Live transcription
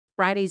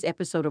Friday's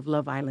episode of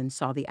Love Island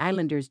saw the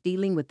Islanders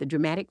dealing with the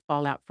dramatic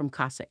fallout from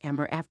Casa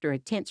Amor after a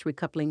tense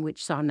recoupling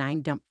which saw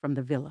 9 dumped from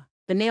the villa.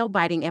 The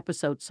nail-biting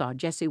episode saw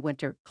Jessie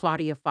Wynter,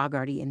 Claudia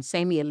Fogarty, and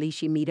Samie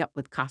Elishi meet up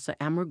with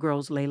Casa Amor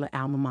girls Layla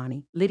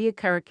Al-Momani, Lydia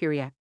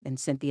Karakyriakou, and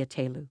Cynthia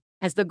Taylu.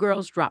 As the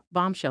girls dropped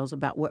bombshells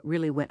about what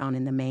really went on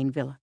in the main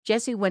villa,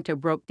 Jessie Wynter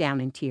broke down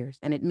in tears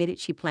and admitted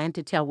she planned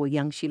to tell Will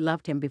Young she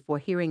loved him before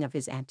hearing of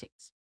his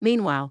antics.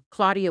 Meanwhile,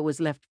 Claudia was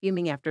left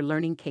fuming after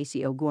learning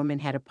Casey O'Gorman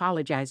had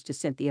apologized to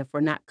Cynthia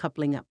for not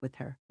coupling up with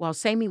her, while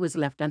Samie was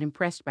left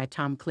unimpressed by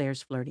Tom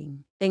Clare's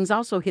flirting. Things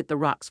also hit the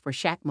rocks for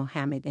Shaq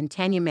Mohammad and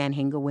Tanya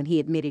Manhenga when he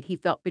admitted he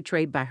felt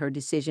betrayed by her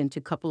decision to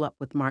couple up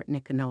with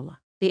Martin Akinola.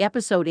 The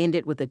episode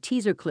ended with a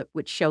teaser clip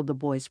which showed the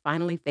boys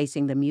finally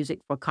facing the music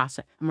for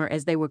Casa Amor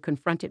as they were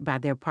confronted by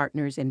their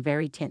partners in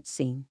very tense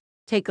scene.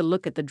 Take a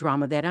look at the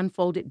drama that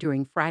unfolded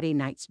during Friday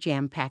night's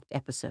jam-packed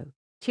episode.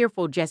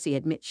 Tearful Jessie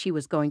admits she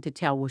was going to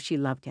tell Will she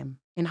loved him.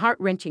 In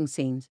heart-wrenching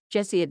scenes,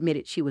 Jessie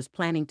admitted she was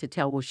planning to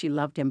tell Will she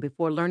loved him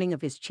before learning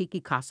of his cheeky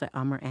Casa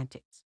Amor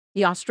antics.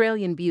 The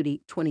Australian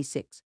beauty,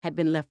 26, had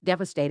been left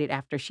devastated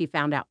after she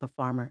found out the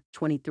farmer,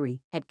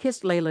 23, had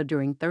kissed Layla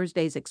during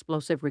Thursday's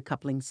explosive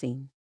recoupling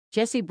scene.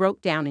 Jessie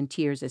broke down in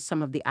tears as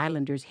some of the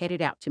Islanders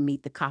headed out to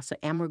meet the Casa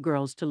Amor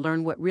girls to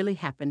learn what really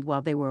happened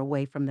while they were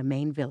away from the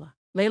main villa.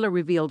 Layla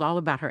revealed all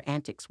about her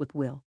antics with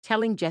Will,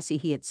 telling Jessie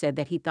he had said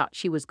that he thought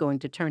she was going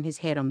to turn his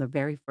head on the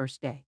very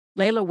first day.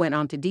 Layla went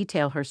on to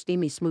detail her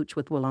steamy smooch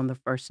with Will on the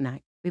first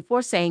night,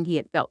 before saying he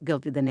had felt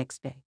guilty the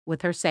next day,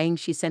 with her saying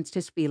she sensed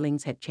his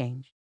feelings had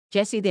changed.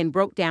 Jessie then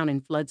broke down in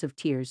floods of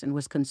tears and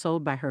was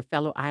consoled by her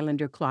fellow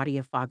Islander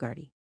Claudia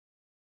Fogarty,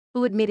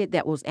 who admitted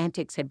that Will's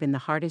antics had been the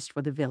hardest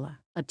for the villa.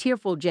 A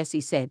tearful Jessie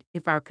said,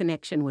 "If our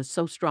connection was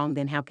so strong,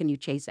 then how can you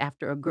chase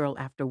after a girl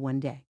after one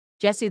day?"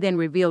 Jessie then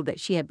revealed that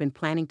she had been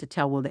planning to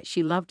tell Will that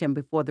she loved him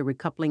before the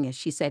recoupling as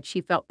she said she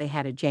felt they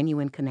had a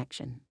genuine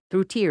connection.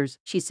 Through tears,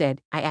 she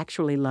said, "I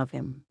actually love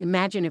him.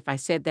 Imagine if I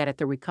said that at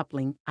the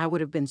recoupling, I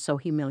would have been so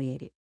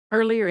humiliated."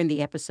 Earlier in the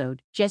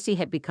episode, Jessie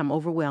had become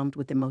overwhelmed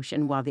with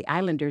emotion while the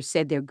Islanders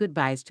said their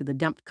goodbyes to the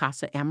dumped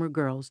Casa Amor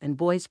girls and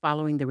boys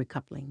following the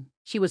recoupling.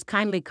 She was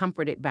kindly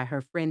comforted by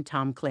her friend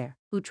Tom Clare,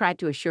 who tried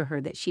to assure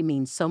her that she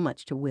means so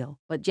much to Will,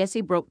 but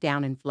Jessie broke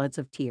down in floods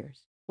of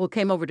tears. Will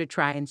came over to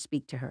try and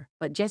speak to her,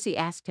 but Jessie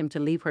asked him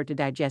to leave her to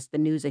digest the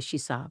news as she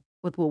sobbed,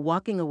 with Will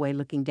walking away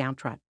looking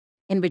downtrodden.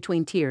 In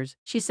between tears,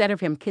 she said of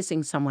him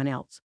kissing someone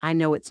else, "I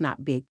know it's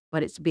not big,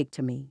 but it's big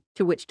to me."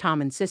 To which Tom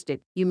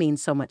insisted, "You mean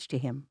so much to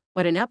him."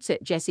 But an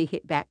upset Jessie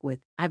hit back with,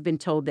 "I've been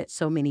told that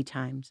so many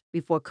times,"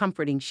 before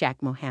comforting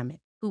Shaq Mohammad,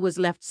 who was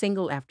left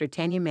single after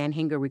Tanya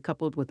Manhenga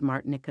recoupled with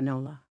Martin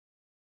Akinola.